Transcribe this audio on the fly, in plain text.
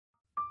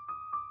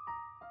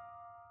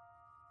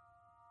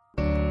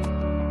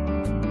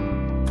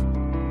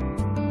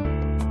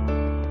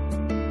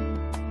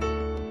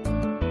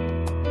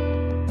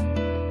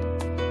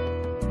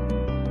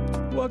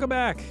Welcome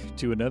back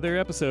to another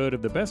episode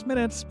of the Best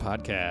Minutes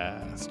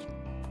podcast.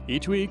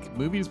 Each week,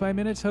 Movies by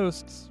Minutes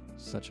hosts,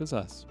 such as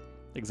us,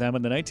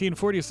 examine the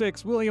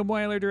 1946 William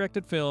Wyler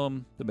directed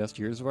film, The Best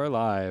Years of Our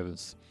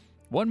Lives.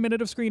 1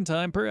 minute of screen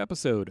time per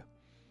episode.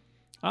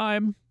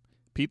 I'm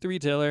Pete the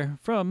Retailer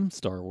from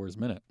Star Wars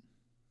Minute.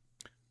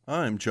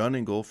 I'm John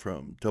Ingle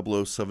from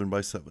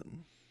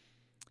 007x7.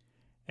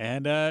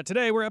 And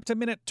today we're up to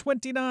minute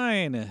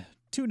 29.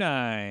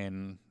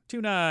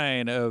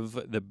 29 of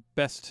the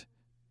best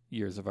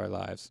years of our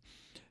lives.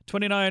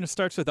 29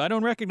 starts with I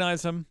don't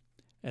recognize him,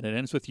 and it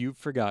ends with you've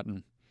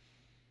forgotten.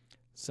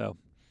 So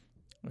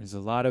there's a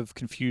lot of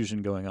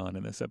confusion going on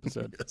in this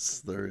episode. Yes,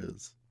 there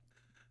is.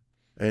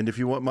 And if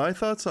you want my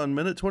thoughts on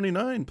minute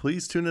 29,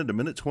 please tune in to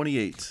minute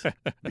 28,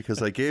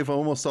 because I gave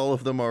almost all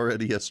of them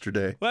already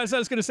yesterday. Well, as I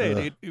was going to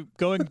say,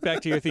 going back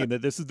to your theme,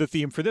 that this is the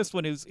theme for this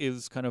one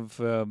is kind of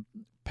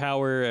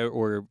power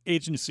or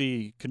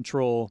agency,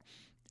 control,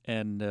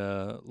 and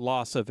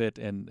loss of it,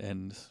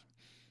 and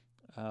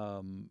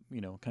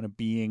kind of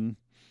being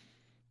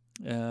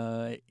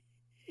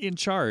in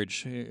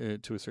charge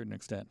to a certain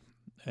extent.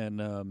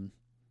 And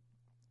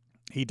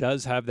he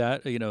does have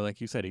that,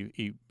 like you said,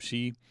 the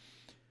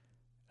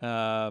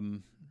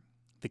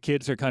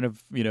kids are kind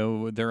of,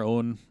 their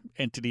own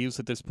entities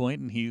at this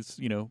point, and he's,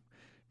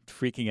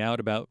 freaking out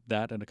about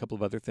that and a couple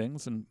of other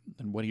things and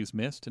what he's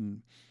missed,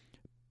 and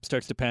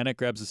starts to panic,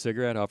 grabs a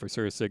cigarette, offers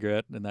her a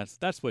cigarette, and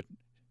that's what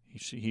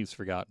he's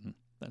forgotten.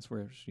 That's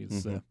where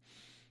she's...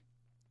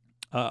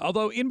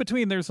 although in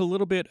between, there's a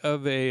little bit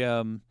of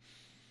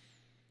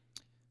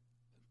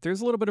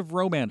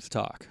romance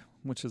talk,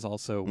 which is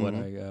also what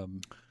I...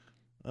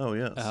 oh,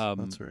 yes,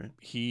 that's right.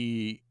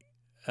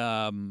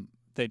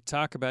 They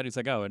talk about, he's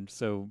like, oh, and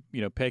so,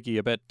 Peggy,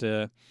 I bet,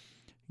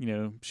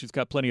 she's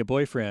got plenty of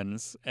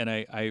boyfriends. And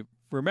I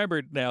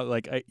remembered now,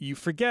 you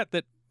forget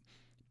that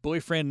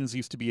boyfriends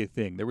used to be a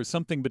thing. There was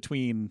something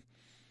between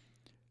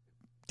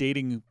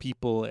dating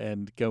people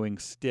and going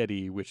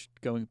steady,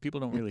 people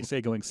don't really say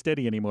going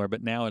steady anymore,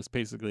 but now it's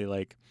basically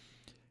like,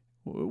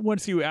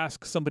 once you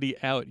ask somebody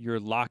out,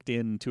 you're locked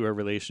into a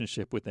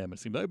relationship with them. It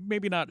seems like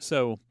maybe not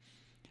so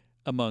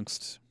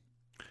amongst...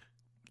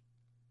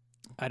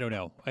 I don't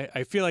know.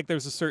 I feel like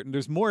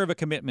there's more of a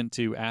commitment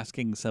to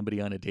asking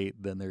somebody on a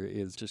date than there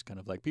is just kind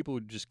of like people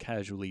would just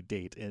casually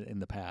date in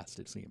the past,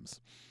 it seems.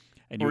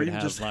 And you or would even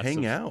have just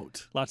hang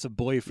out. Lots of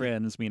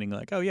boyfriends, meaning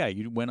like, oh yeah,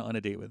 you went on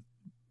a date with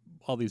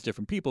all these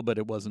different people, but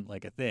it wasn't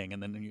like a thing.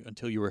 And then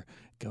until you were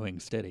going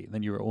steady, and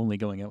then you were only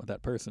going out with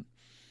that person.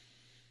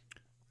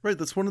 Right.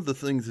 That's one of the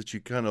things that you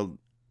kind of,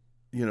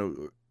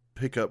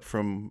 pick up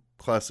from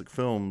classic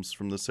films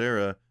from this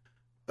era.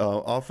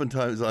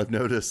 Oftentimes I've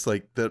noticed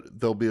like that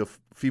there'll be a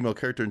female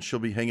character and she'll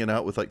be hanging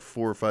out with like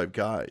 4 or 5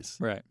 guys.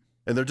 Right.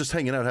 And they're just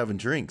hanging out having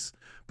drinks.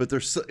 But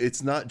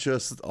it's not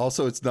just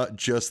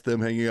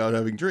them hanging out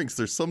having drinks.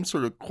 There's some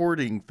sort of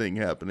courting thing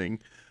happening.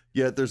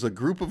 Yet there's a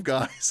group of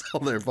guys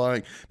out there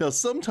vying. Now,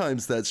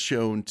 sometimes that's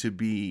shown to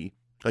be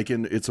like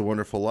in It's a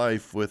Wonderful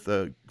Life with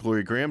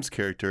Gloria Graham's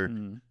character.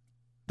 Mm.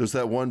 There's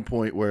that one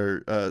point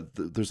where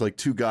there's like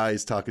 2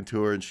 guys talking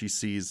to her and she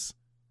sees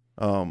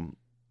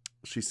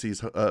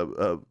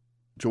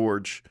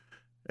George,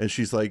 and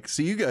she's like,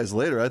 see you guys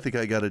later. I think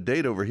I got a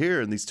date over here.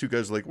 And these 2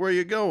 guys are like, where are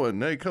you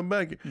going? Hey, come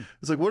back.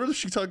 It's like, what is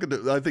she talking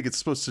to? I think it's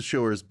supposed to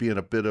show her as being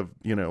a bit of,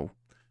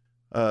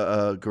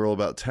 a girl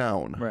about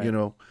town, right.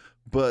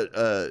 But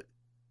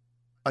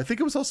I think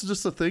it was also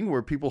just a thing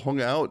where people hung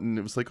out and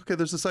it was like, okay,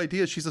 there's this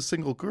idea. She's a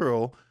single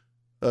girl.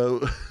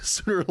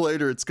 Sooner or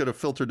later, it's going to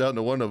filter down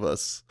to one of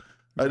us.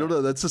 I don't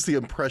know. That's just the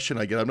impression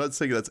I get. I'm not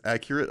saying that's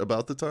accurate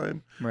about the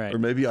time. Right. Or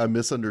maybe I'm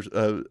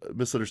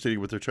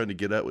misunderstanding what they're trying to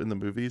get at in the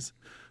movies.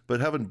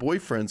 But having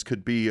boyfriends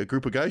could be a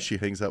group of guys she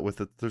hangs out with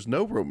that there's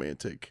no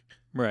romantic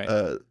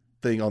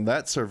thing on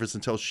that surface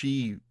until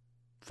she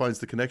finds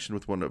the connection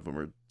with one of them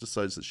or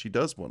decides that she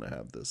does want to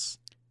have this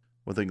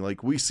one thing.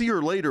 Like, we see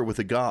her later with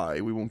a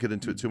guy. We won't get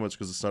into it too much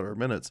because it's not our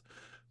minutes.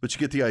 But you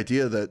get the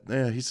idea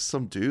that, he's just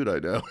some dude I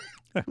know.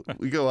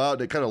 We go out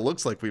and it kind of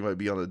looks like we might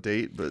be on a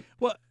date. But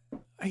well,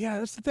 yeah,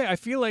 that's the thing. I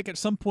feel like at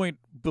some point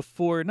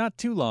before, not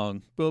too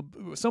long, well,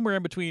 somewhere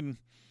in between,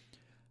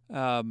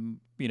 at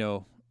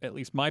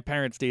least my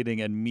parents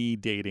dating and me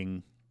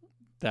dating,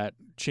 that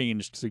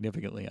changed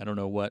significantly. I don't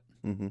know what.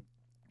 Mm-hmm.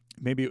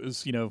 Maybe it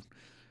was,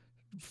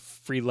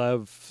 free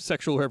love,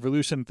 sexual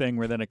revolution thing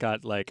where then it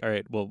got like, all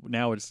right, well,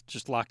 now it's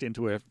just locked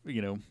into a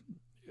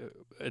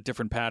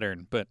different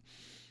pattern. But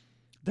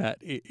that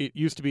it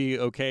used to be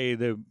okay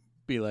to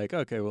be like,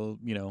 okay, well,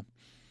 you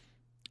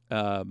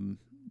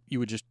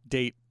would just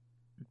date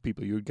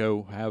people. You would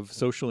go have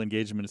social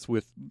engagements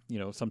with,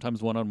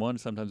 sometimes one-on-one,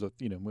 sometimes with,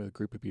 with a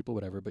group of people,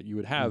 whatever. But you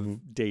would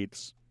have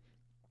dates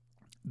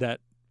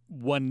that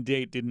one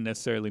date didn't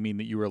necessarily mean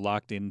that you were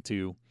locked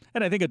into.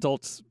 And I think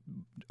adults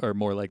are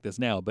more like this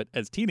now. But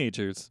as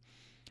teenagers,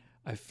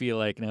 I feel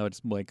like now it's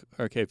like,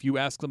 okay, if you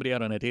ask somebody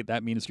out on a date,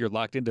 that means you're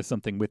locked into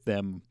something with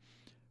them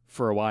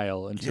for a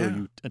while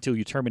until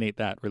you terminate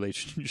that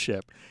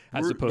relationship,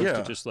 as opposed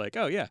to just like,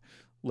 oh yeah,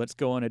 let's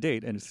go on a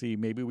date and see,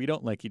 maybe we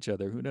don't like each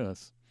other. Who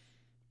knows?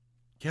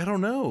 Yeah, I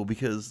don't know,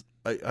 because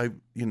I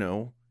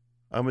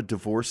I'm a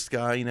divorced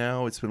guy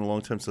now. It's been a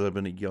long time since I've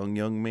been a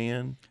young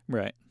man.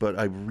 Right. But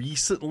I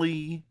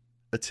recently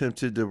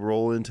attempted to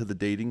roll into the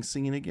dating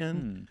scene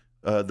again,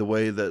 the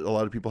way that a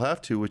lot of people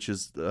have to, which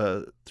is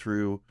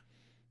through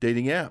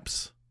dating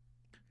apps.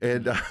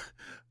 And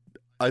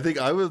I think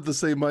I was the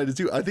same minded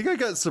too. I think I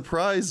got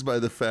surprised by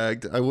the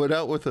fact I went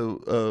out with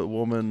a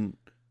woman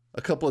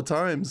a couple of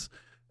times,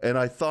 and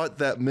I thought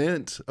that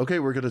meant, okay,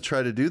 we're going to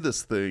try to do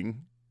this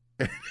thing.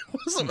 And it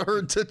wasn't her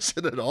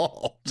intention at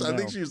all. No, I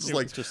think she was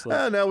just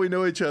like, now we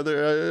know each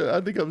other. I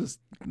think I'm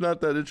just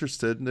not that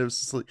interested. And it was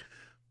just like,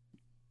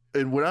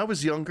 and when I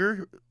was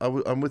younger,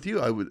 I'm with you.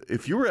 I would,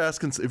 if you were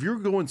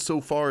going so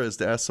far as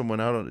to ask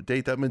someone out on a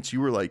date, that meant you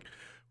were like,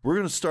 we're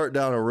going to start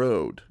down a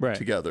road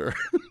together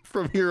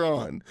from here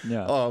on.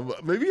 Yeah.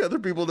 Maybe other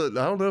people that,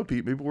 I don't know,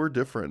 Pete, maybe we're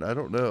different. I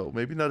don't know.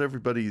 Maybe not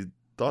everybody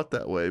thought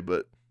that way,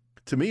 but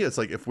to me, it's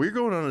like, if we're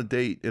going on a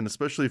date, and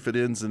especially if it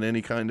ends in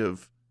any kind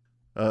of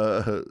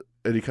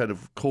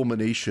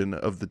culmination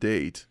of the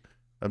date,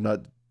 I'm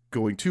not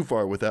going too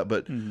far with that,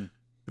 but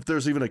if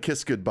there's even a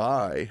kiss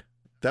goodbye,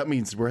 that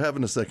means we're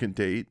having a second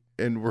date,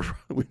 and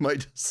we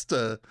might just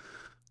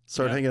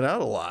start hanging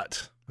out a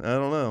lot. I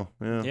don't know.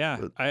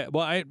 Yeah.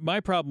 My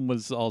problem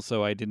was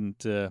also I didn't,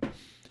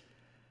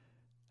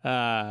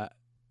 that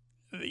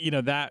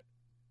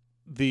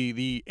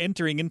the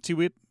entering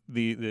into it,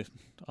 the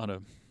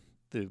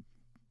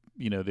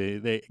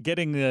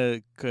getting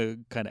the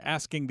kind of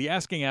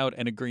asking out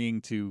and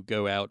agreeing to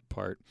go out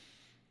part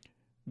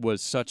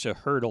was such a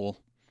hurdle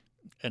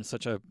and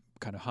such a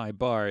kind of high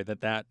bar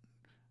that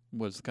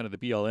was kind of the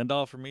be all end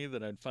all for me,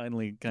 that I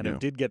finally kind of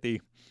did get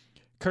the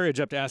courage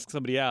up to ask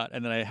somebody out,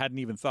 and then I hadn't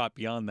even thought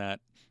beyond that,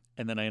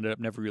 and then I ended up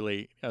never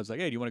really. I was like,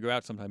 hey, do you want to go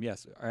out sometime?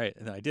 Yes. All right.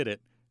 And then I did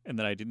it, and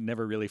then I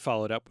never really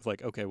followed up with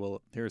like, okay,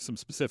 well, here are some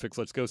specifics.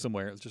 Let's go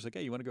somewhere. It was just like,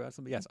 hey, you want to go out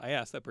sometime? Yes. I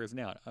asked that person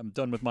out. I'm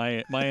done with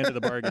my end of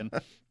the bargain.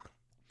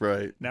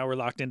 Right. Now we're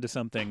locked into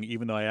something,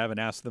 even though I haven't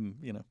asked them,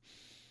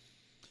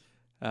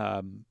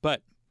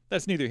 But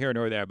that's neither here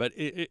nor there. But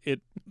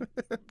it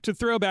to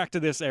throw back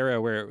to this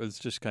era where it was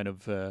just kind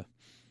of,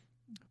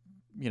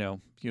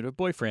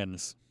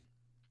 boyfriends.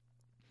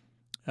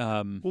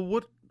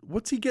 Well,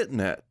 what's he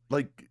getting at?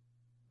 Like,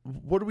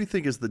 what do we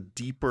think is the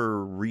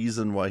deeper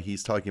reason why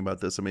he's talking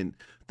about this? I mean,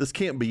 this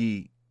can't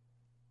be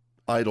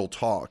idle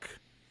talk,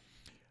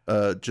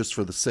 just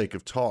for the sake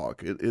of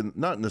talk.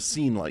 Not in a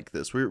scene like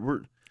this.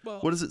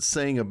 What is it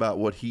saying about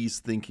what he's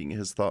thinking,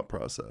 his thought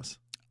process?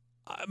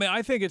 I mean,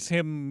 I think it's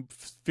him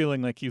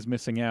feeling like he's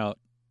missing out.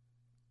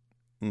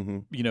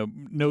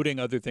 Noting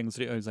other things.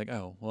 He's like,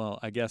 oh, well,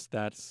 I guess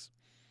that's,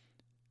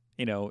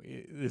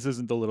 this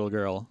isn't the little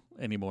girl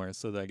anymore.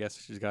 So I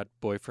guess she's got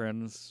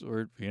boyfriends,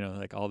 or,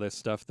 like all this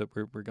stuff that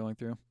we're going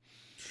through.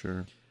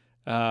 Sure.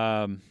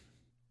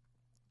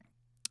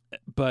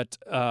 But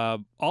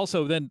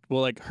also then,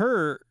 well, like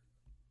her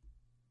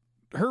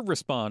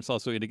response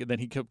also, then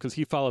because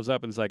he follows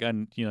up and is like,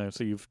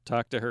 so you've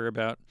talked to her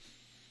about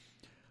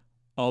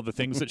all the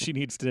things that she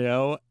needs to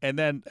know. And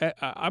then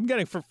I'm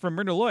getting from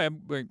Myrna Loy,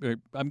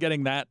 I'm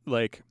getting that,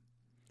 like,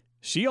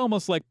 she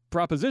almost like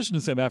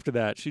propositions him after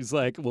that. She's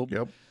like, well,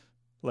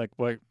 like,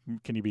 what,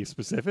 can you be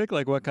specific?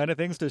 Like, what kind of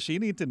things does she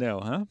need to know?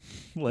 Huh?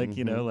 Like,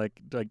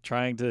 like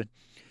trying to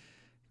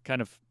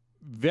kind of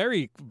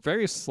very,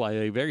 very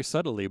slyly, very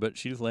subtly, but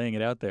she's laying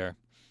it out there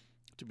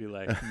to be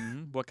like,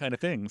 what kind of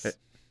things?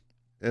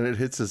 And it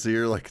hits his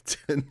ear like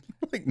 10.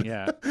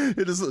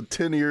 It is a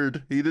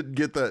 10-eared. He didn't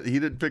get that. He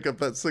didn't pick up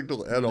that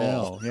signal at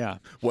all. Yeah.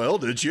 Well,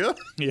 did you?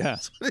 Yeah.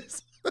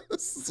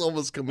 It's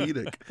almost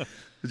comedic.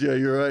 Yeah,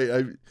 you're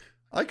right.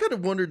 I kind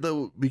of wondered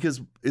though,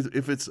 because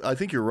if it's, I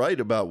think you're right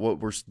about what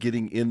we're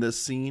getting in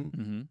this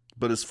scene.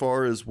 But as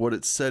far as what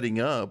it's setting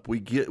up, we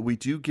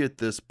do get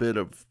this bit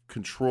of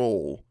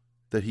control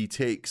that he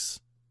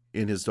takes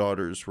in his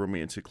daughter's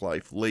romantic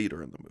life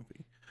later in the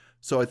movie.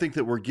 So I think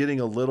that we're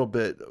getting a little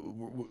bit,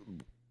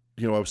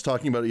 I was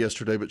talking about it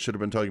yesterday, but should have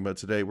been talking about it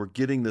today. We're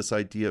getting this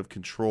idea of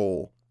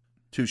control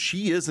too.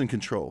 She is in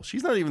control.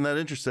 She's not even that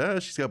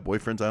interested. She's got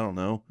boyfriends. I don't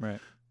know. Right.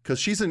 Because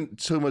she's in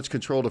so much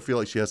control to feel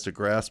like she has to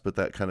grasp at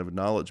that kind of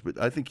knowledge. But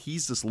I think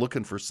he's just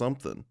looking for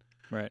something.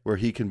 Right. Where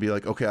he can be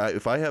like, okay,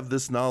 if I have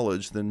this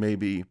knowledge, then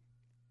maybe,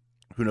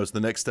 who knows, the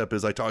next step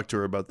is I talk to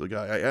her about the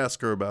guy. I ask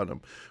her about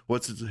him.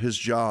 What's his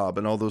job?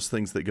 And all those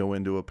things that go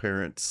into a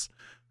parent's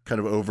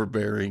kind of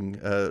overbearing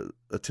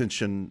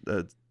attention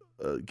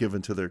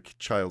given to their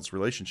child's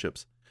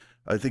relationships.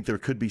 I think there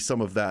could be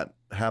some of that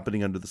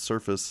happening under the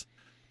surface,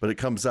 but it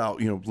comes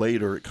out,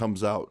 later it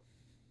comes out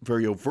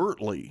very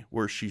overtly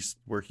where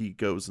he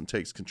goes and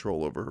takes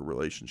control over her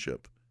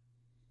relationship.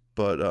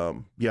 But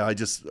I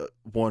just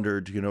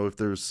wondered, if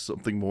there's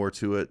something more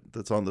to it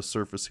that's on the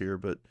surface here.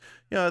 But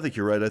yeah, I think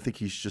you're right. I think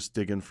he's just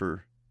digging.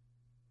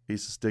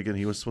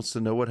 He was supposed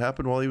to know what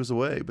happened while he was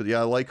away. But yeah,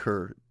 I like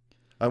her.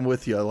 I'm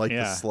with you. I like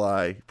the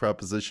sly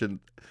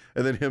proposition,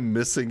 and then him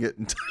missing it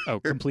entirely.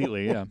 Oh,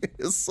 completely. Yeah,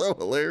 it's so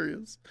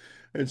hilarious.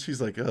 And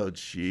she's like, "Oh,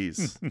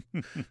 jeez."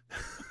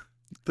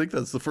 I think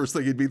that's the first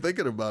thing he'd be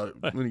thinking about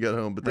when he got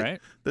home. But then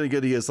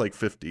again, he is like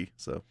 50,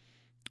 so.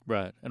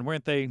 Right. And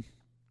weren't they,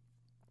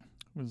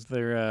 was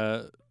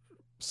there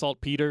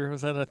saltpeter?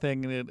 Was that a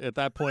thing at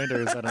that point,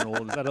 or is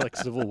that like a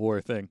Civil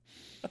War thing?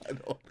 I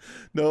don't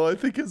know. I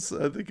think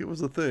it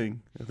was a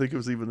thing. I think it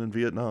was even in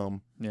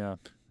Vietnam. Yeah.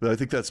 But I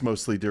think that's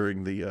mostly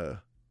during the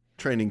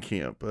training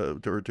camp,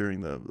 or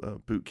during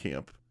the boot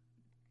camp,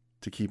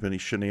 to keep any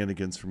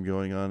shenanigans from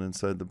going on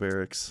inside the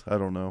barracks. I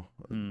don't know.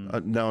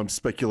 Now I'm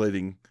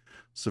speculating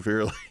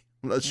severely.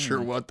 I'm not sure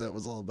what that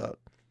was all about.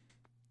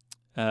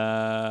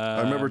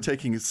 I remember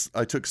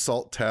I took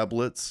salt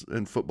tablets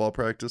in football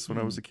practice when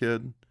I was a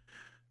kid,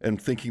 and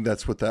thinking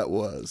that's what that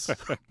was.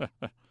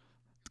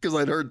 Because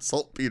I'd heard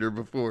saltpeter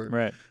before.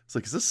 Right. It's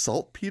like, is this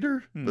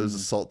saltpeter? Those are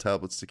salt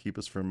tablets to keep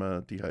us from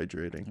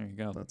dehydrating. There you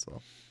go. That's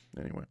all.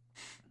 Anyway.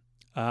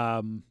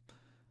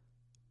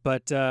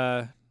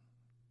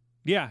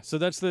 Yeah, so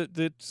that's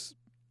the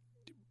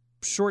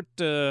short,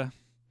 I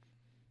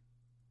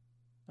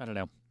don't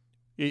know.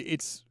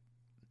 It's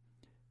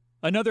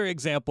another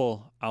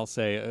example, I'll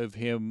say, of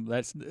him.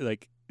 That's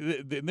like,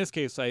 in this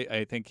case,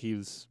 I think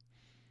he's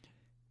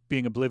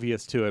being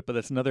oblivious to it, but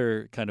that's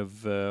another kind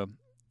of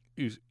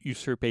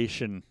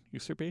usurpation.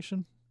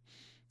 Usurpation?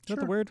 Is that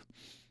the word?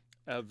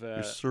 Of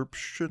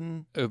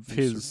usurpation of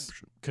his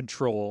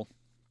control.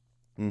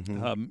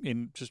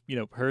 In just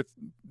her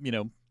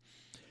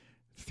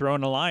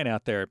throwing a line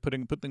out there,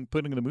 putting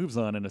the moves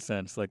on, in a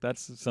sense. Like,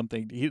 that's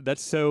something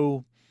that's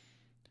so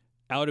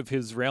out of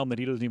his realm that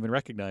he doesn't even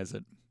recognize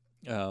it.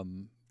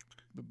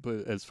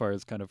 But as far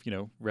as kind of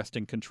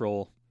wresting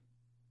control.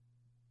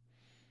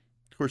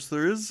 Of course,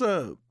 there is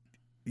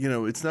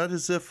it's not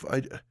as if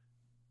I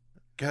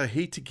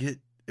hate to get.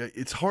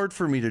 It's hard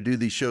for me to do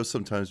these shows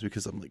sometimes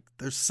because I'm like,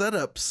 there's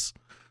setups.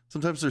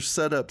 Sometimes there's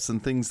setups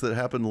and things that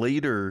happen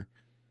later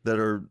that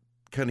are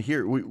kind of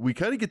here. We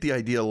kind of get the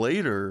idea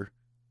later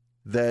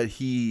that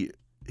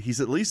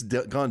he's at least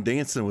gone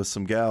dancing with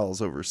some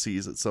gals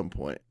overseas at some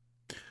point.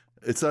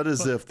 It's not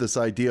as if this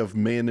idea of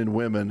men and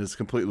women has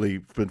completely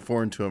been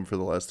foreign to him for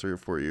the last 3 or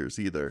 4 years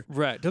either.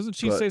 Right. Doesn't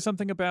she say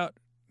something about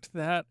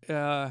that?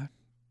 It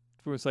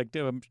was like,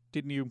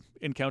 didn't you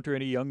encounter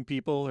any young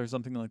people or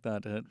something like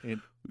that?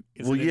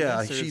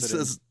 She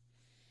says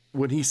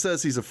when he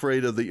says he's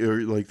afraid of the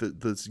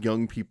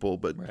young people,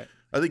 but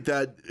I think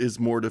that is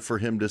more for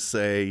him to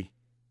say,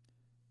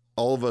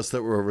 all of us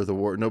that were over the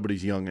war,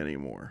 nobody's young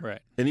anymore. Right.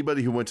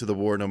 Anybody who went to the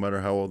war, no matter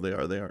how old they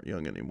aren't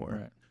young anymore.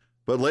 Right.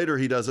 But later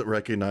he doesn't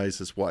recognize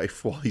his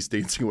wife while he's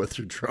dancing with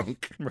her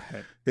drunk.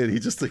 Right. And he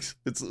just thinks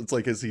it's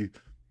like, is he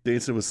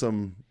dancing with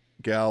some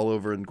gal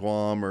over in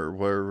Guam or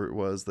wherever it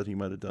was that he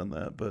might have done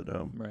that. But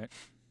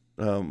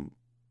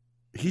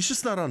he's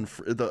just not on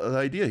the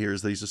idea here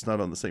is that he's just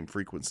not on the same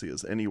frequency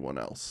as anyone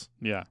else.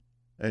 Yeah.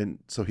 And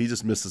so he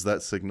just misses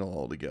that signal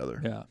altogether.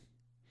 Yeah.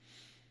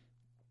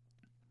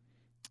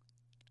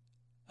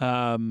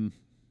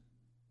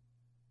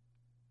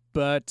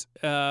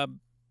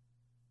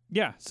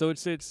 So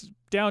it's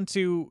down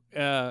to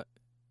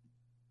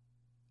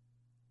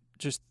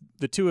just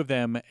the two of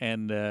them,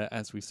 and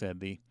as we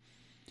said,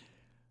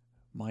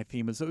 my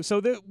theme is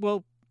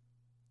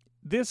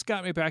this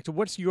got me back to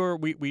what's your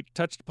we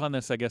touched upon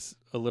this, I guess,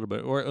 a little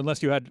bit, or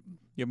unless you have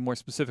more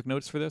specific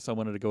notes for this. I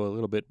wanted to go a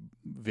little bit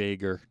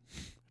vaguer,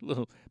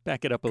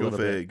 back it up a little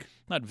bit.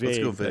 Not vague. Let's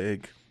go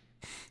vague.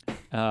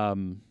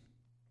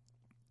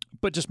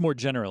 But just more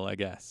general, I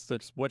guess. So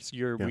what's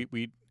your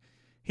we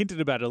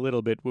hinted about it a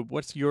little bit.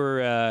 What's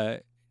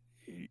your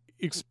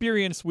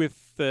experience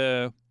with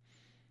the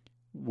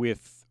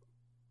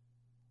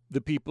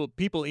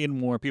people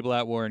in war, people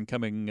at war, and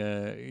going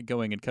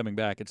and coming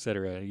back,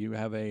 etc.? You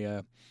have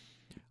a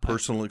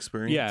personal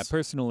experience? Yeah,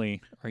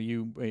 personally. Are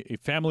you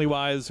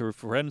family-wise or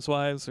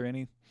friends-wise or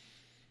any?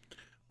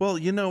 Well,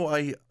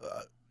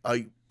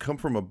 I come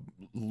from a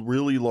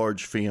really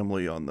large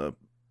family on the.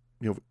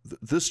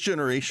 This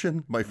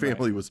generation, my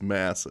family was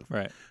massive.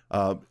 Right.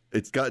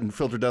 It's gotten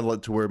filtered down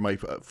to where my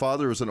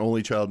father was an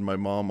only child and my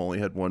mom only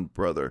had one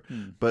brother.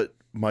 But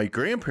my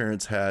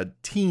grandparents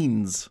had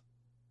teens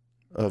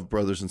of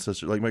brothers and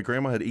sisters. Like, my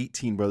grandma had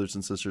 18 brothers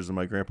and sisters and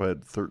my grandpa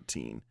had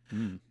 13.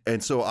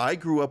 And so I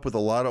grew up with a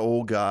lot of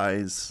old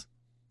guys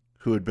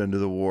who had been to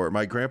the war.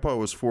 My grandpa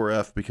was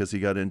 4F because he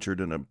got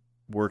injured in a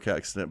work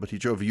accident, but he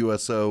drove a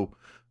USO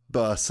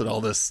bus and all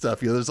this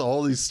stuff. There's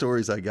all these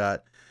stories I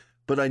got.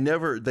 But they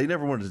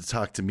never wanted to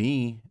talk to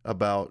me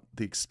about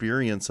the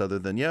experience other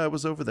than, I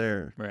was over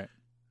there. Right.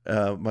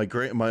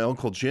 My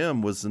Uncle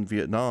Jim was in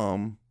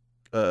Vietnam,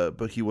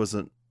 but he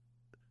wasn't.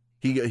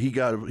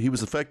 He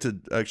was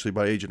affected actually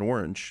by Agent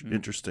Orange.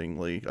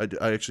 Interestingly,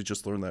 I actually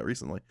just learned that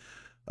recently.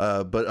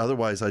 But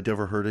otherwise, I'd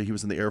never heard it. He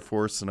was in the Air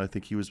Force, and I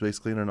think he was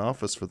basically in an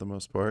office for the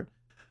most part.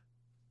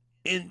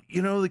 And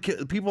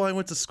the people I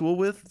went to school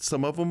with,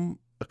 some of them,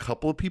 a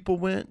couple of people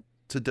went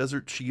to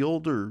Desert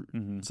Shield, or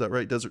is that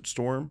right? Desert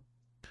Storm.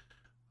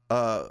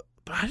 But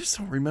I just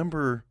don't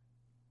remember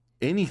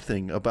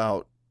anything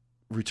about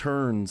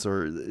returns,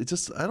 or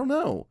I don't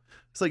know.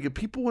 It's like if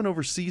people went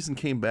overseas and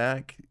came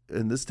back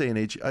in this day and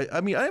age. I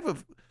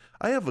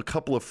I have a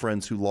couple of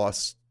friends who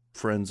lost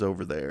friends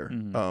over there.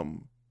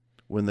 Mm-hmm.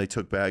 When they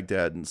took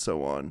Baghdad and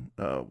so on.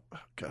 God,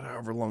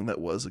 however long that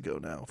was ago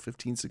now,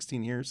 15,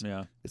 16 years.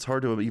 Yeah. It's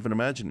hard to even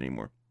imagine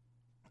anymore.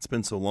 It's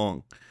been so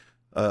long.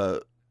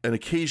 And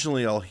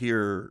occasionally I'll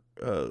hear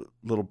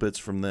little bits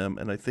from them.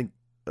 And I think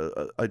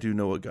I do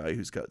know a guy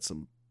who's got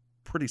some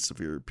pretty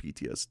severe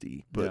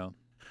PTSD, but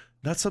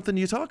not something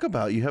you talk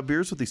about. You have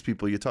beers with these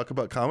people. You talk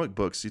about comic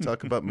books. You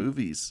talk about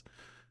movies.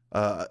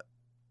 And,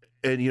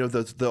 you know,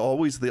 the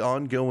always the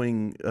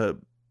ongoing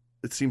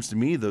it seems to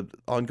me the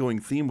ongoing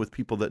theme with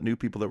people that knew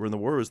people that were in the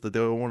war is that they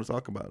don't want to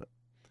talk about it.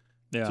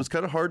 Yeah. So it's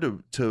kind of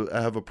hard to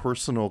have a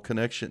personal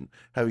connection,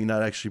 having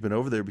not actually been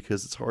over there,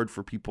 because it's hard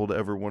for people to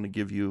ever want to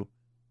give you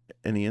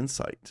any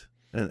insight.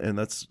 And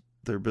that's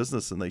their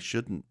business, and they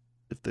shouldn't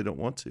if they don't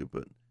want to.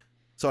 But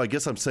so I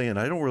guess I'm saying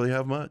I don't really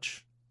have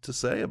much to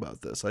say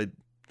about this.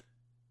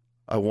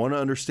 I want to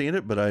understand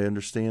it, but I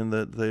understand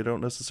that they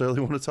don't necessarily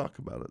want to talk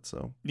about it.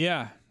 So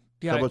yeah.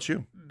 How about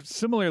you?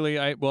 Similarly,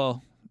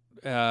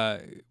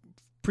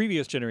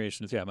 previous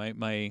generations,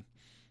 my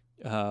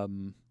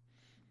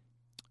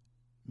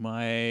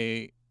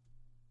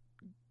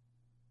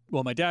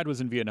dad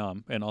was in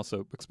Vietnam and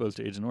also exposed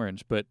to Agent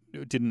Orange, but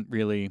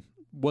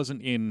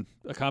wasn't in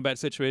a combat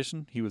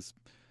situation. He was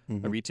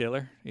a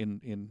retailer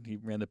he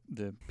ran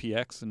the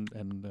PX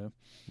and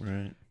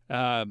right.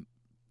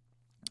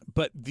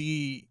 But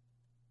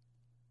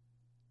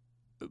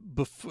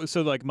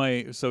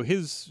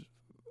his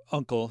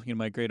uncle,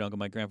 my great uncle,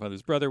 my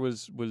grandfather's brother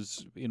was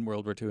in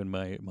World War II, and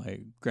my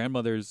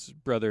grandmother's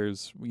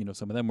brothers,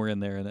 some of them were in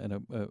there,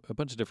 and a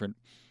bunch of different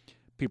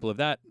people of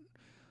that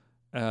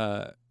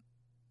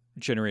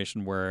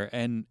generation were,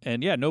 and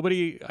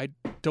nobody, I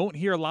don't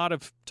hear a lot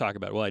of talk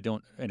about it. Well, I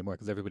don't anymore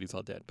because everybody's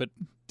all dead, but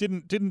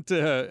didn't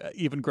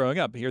even growing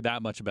up hear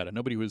that much about it.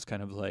 Nobody was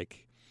kind of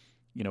like,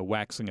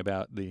 waxing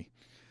about the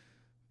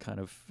kind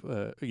of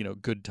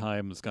good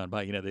times gone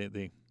by,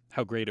 the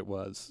how great it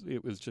was.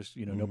 It was just,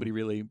 nobody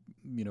really,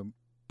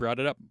 brought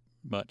it up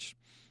much.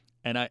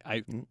 And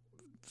I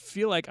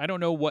feel like I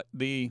don't know where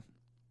the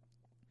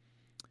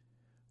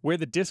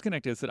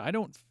disconnect is, that I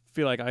don't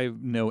feel like I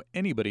know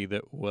anybody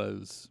that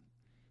was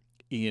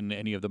in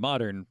any of the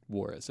modern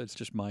wars. It's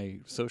just my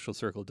social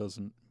circle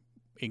doesn't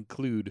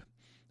include,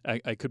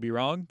 I could be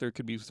wrong. There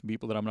could be some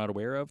people that I'm not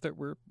aware of that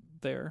were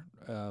there.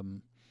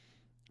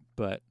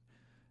 But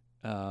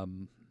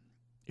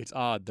it's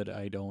odd that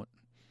I don't,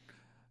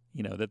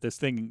 that this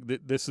thing,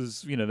 this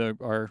is,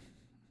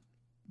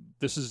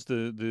 this is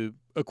the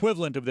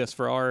equivalent of this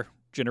for our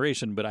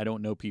generation, but I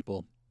don't know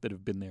people that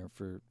have been there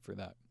for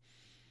that.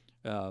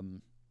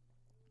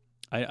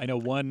 I know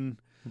one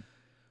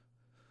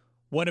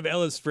of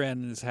Ella's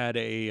friends had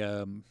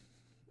a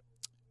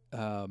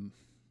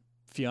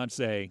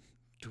fiance,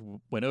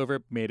 went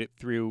over, made it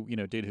through,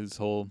 did his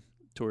whole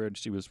tour, and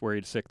she was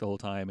worried sick the whole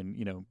time,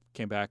 and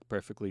came back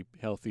perfectly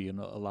healthy and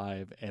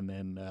alive, and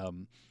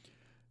then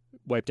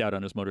wiped out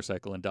on his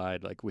motorcycle and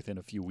died like within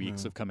a few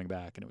weeks of coming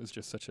back. And it was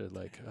just such a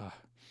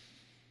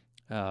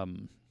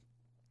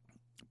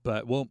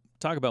but we'll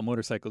talk about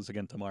motorcycles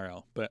again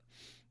tomorrow. But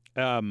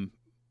I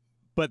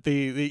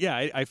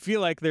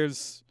feel like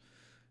there's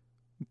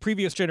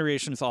previous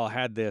generations all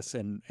had this,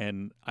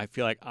 and I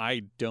feel like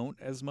I don't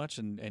as much,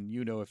 and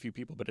a few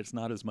people, but it's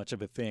not as much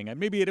of a thing. And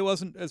maybe it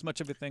wasn't as much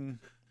of a thing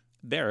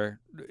there.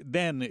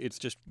 Then it's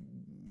just,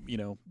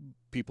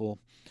 people,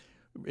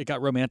 it got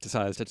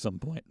romanticized at some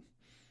point.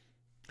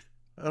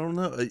 I don't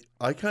know.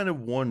 I kind of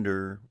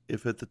wonder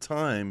if at the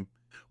time,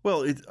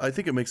 I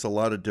think it makes a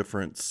lot of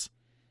difference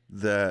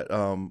that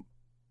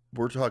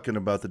we're talking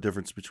about the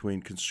difference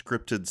between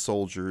conscripted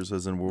soldiers,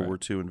 as in World War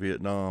II and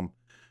Vietnam,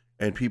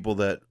 and people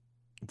that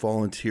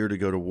volunteer to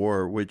go to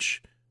war,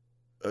 which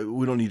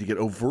we don't need to get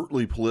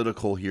overtly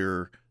political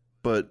here,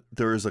 but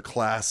there is a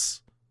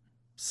class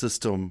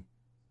system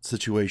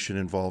situation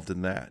involved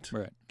in that,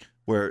 right?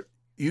 Where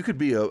you could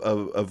be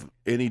of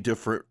any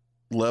different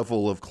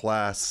level of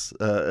class,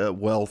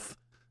 wealth,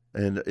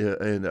 and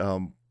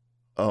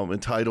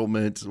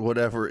entitlement,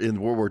 whatever,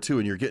 in World War II,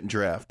 and you're getting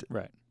drafted,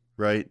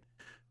 right?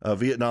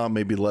 Vietnam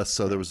maybe less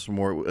so. There was some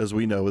more, as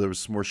we know, there was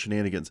some more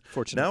shenanigans.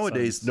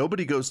 Nowadays,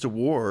 nobody goes to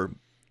war.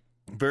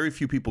 Very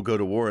few people go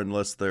to war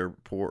unless they're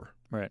poor,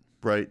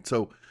 right?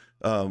 So,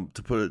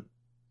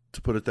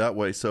 to put it that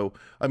way. So,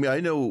 I mean, I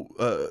know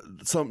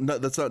that's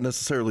not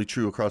necessarily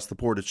true across the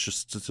board. It's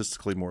just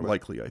statistically more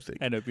likely, I think.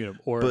 And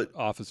but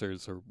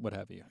officers or what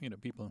have you.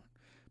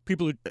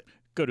 People who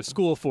go to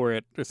school for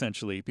it,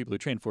 essentially, people who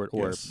train for it,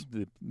 or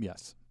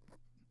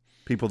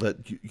people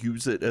that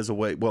use it as a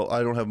way. Well,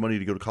 I don't have money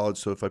to go to college,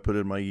 so if I put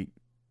in my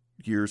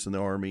years in the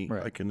Army,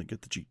 I can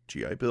get the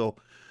GI Bill,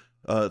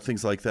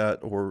 things like that,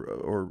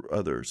 or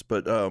others.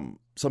 But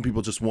some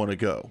people just want to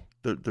go.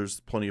 There's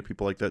plenty of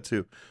people like that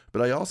too.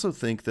 But I also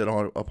think that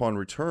upon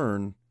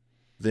return,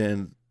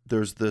 then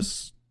there's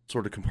this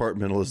sort of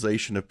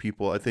compartmentalization of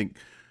people. I think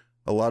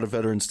a lot of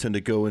veterans tend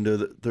to go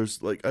into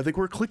I think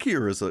we're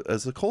cliquier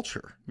as a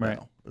culture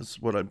now.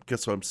 Is what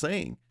I'm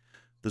saying.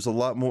 There's a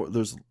lot more.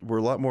 We're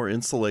a lot more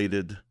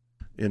insulated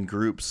in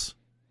groups,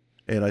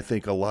 And I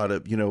think a lot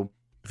of,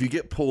 if you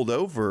get pulled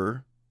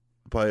over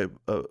by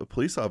a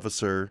police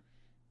officer,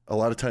 a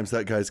lot of times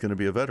that guy's going to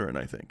be a veteran,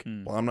 I think.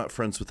 Well, I'm not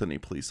friends with any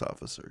police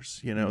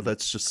officers.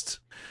 That's just,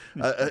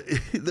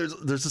 there's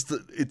just,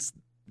 it's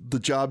the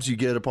jobs you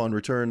get upon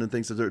return and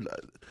things that are,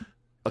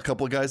 a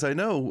couple of guys I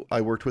know I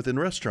worked with in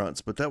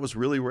restaurants, but that was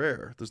really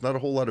rare. There's not a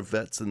whole lot of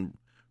vets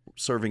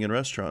serving in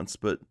restaurants,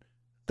 but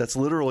that's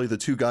literally the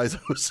two guys I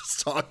was just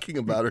talking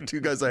about, or two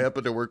guys I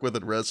happen to work with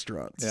in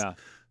restaurants. Yeah.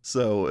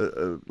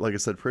 So, like I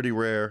said, pretty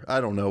rare.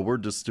 I don't know. We're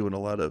just doing a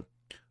lot of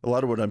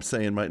what I'm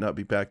saying might not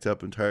be backed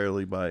up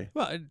entirely by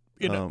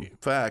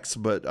facts,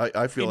 but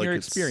I feel like in your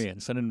it's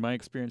experience and in my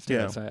experience too.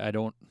 Yeah. I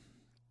don't.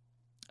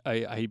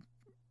 I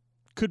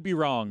could be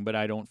wrong, but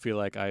I don't feel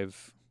like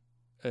I've.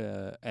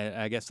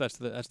 I guess that's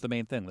the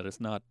main thing, that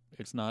it's not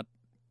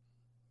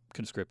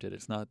conscripted.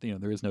 It's not,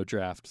 there is no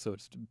draft, so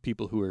it's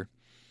people who are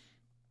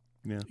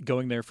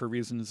going there for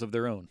reasons of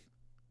their own.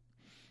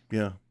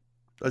 Yeah.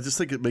 I just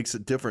think it makes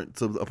it different.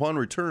 So upon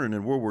return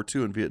in World War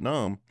II in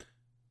Vietnam,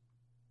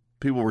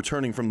 people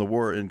returning from the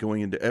war and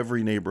going into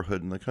every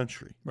neighborhood in the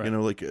country. Right.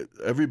 Like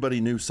everybody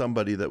knew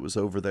somebody that was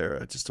over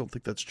there. I just don't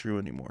think that's true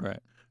anymore.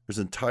 Right. There's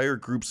entire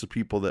groups of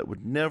people that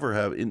would never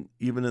have,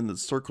 even in the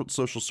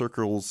social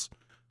circles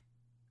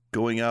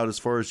going out as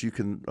far as you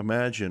can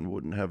imagine,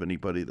 wouldn't have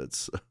anybody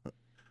that's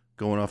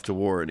going off to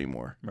war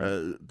anymore.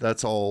 Right.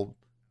 That's all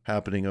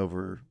happening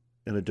over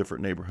in a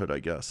different neighborhood, I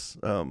guess.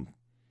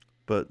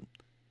 But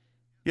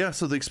yeah,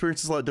 so the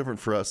experience is a lot different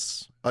for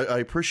us. I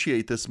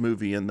appreciate this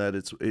movie in that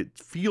it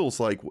feels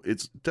like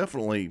it's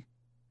definitely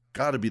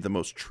got to be the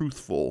most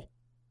truthful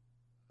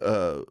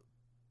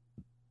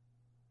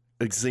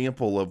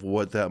example of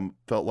what that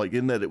felt like,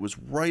 in that it was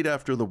right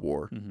after the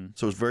war. Mm-hmm.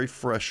 So it was very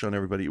fresh on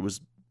everybody. It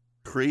was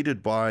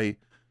created by,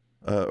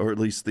 or at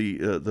least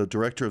the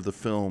director of the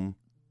film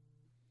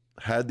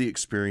had the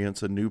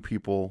experience and knew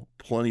people,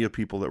 plenty of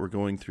people that were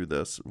going through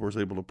this, was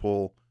able to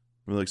pull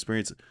from the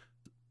experience.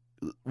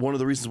 One of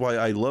the reasons why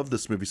I love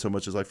this movie so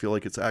much is I feel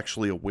like it's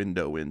actually a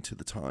window into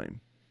the time.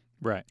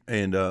 Right.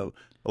 And a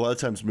lot of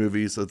times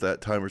movies of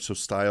that time are so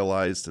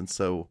stylized, and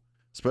so,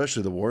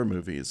 especially the war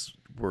movies,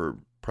 were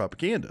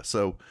propaganda.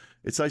 So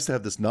it's nice to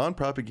have this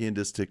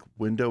non-propagandistic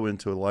window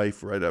into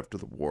life right after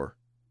the war.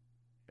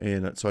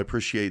 And so I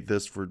appreciate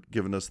this for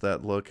giving us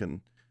that look.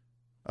 And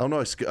I don't know,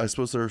 I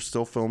suppose there are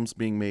still films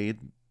being made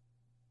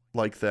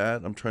like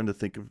that. I'm trying to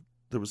think of,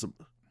 there was a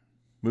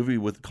movie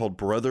called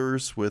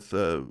Brothers with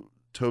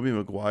Tobey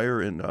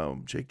Maguire and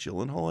Jake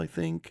Gyllenhaal, I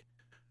think.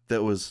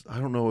 That was, I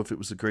don't know if it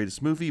was the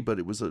greatest movie, but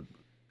it was a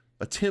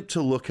attempt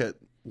to look at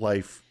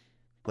life.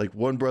 Like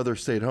one brother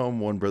stayed home,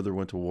 one brother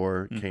went to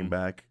war, came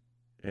back,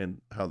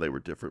 and how they were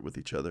different with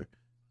each other.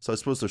 So I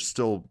suppose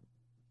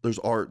there's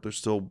art, there's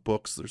still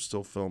books, there's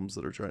still films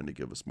that are trying to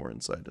give us more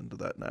insight into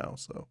that now.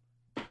 So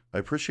I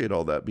appreciate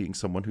all that, being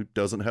someone who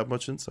doesn't have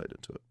much insight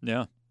into it.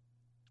 Yeah.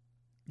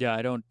 Yeah,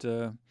 I don't,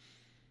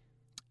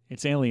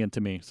 it's alien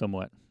to me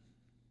somewhat.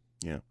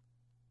 Yeah.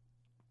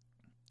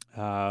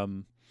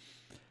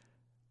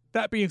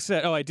 That being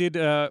said, I did,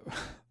 I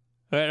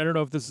don't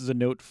know if this is a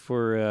note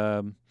for,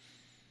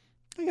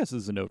 I guess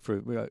this is a note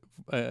for,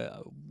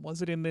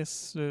 was it in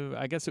this?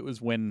 I guess it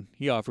was when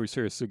he offers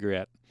her a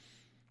cigarette.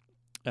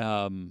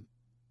 And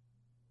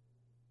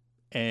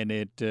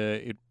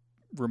it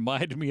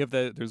reminded me of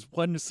there's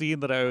one scene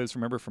that I always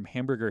remember from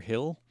Hamburger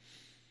Hill,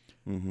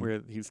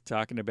 where he's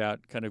talking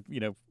about kind of,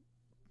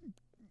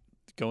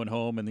 going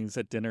home and he's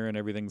at dinner and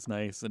everything's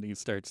nice and he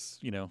starts,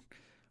 these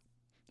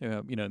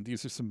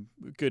are some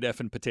good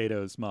effing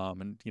potatoes,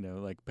 Mom, and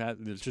like Pat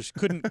just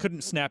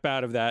couldn't snap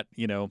out of that,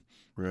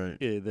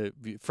 right?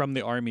 From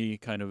the Army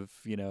kind of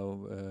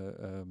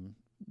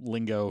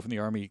lingo, from the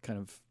Army kind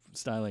of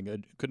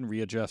styling, couldn't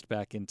readjust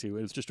back into.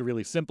 It was just a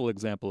really simple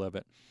example of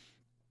it,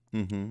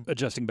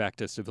 adjusting back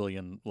to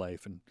civilian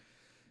life, and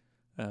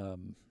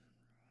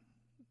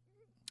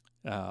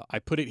I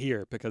put it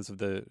here because of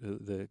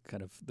the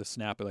kind of the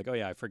snap of like, oh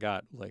yeah, I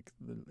forgot, like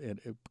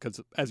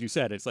because as you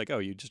said, it's like, oh,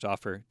 you just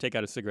take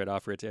out a cigarette,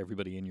 offer it to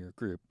everybody in your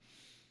group.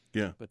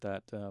 Yeah. But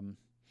that,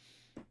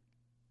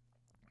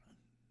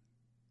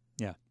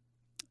 yeah,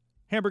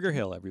 Hamburger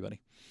Hill,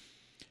 everybody.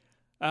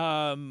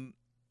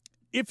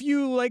 If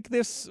you like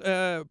this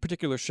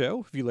particular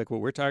show, if you like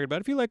what we're talking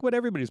about, if you like what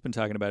everybody's been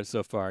talking about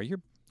so far,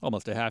 you're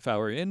almost a half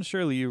hour in.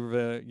 Surely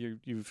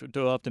you've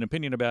developed an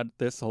opinion about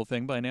this whole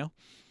thing by now.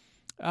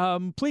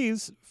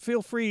 Please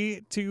feel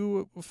free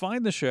to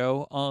find the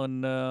show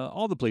on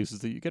all the places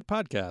that you get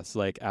podcasts,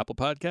 like Apple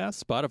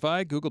Podcasts,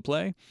 Spotify, Google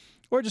Play,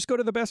 or just go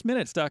to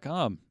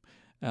thebestminutes.com,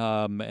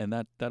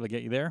 and that'll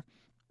get you there.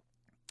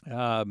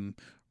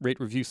 Rate,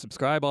 review,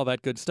 subscribe, all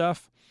that good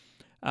stuff.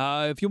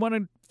 If you want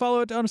to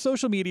follow it on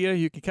social media,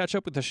 you can catch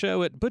up with the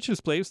show at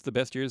Butch's Place, The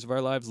Best Years of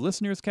Our Lives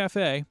Listeners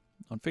Cafe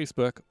on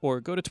Facebook, or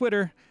go to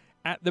Twitter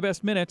at The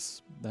Best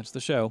Minutes. That's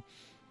the show.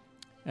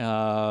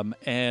 And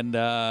it's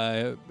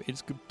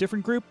a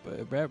different group.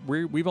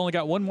 We've only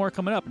got one more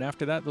coming up, and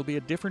after that there'll be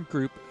a different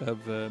group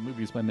of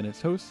Movies by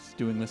Minutes hosts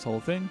doing this whole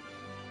thing.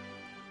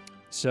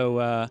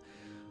 So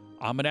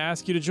I'm going to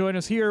ask you to join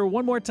us here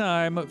one more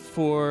time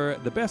for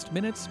the Best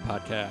Minutes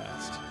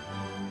podcast.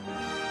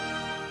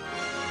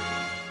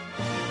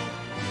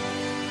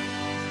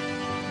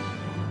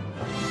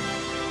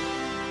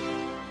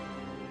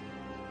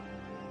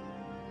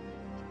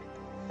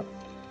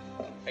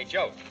 Hey,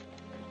 Joe,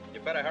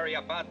 you better hurry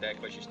up out there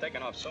because she's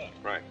taking off soon.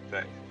 Right,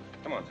 thanks.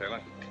 Come on, Taylor.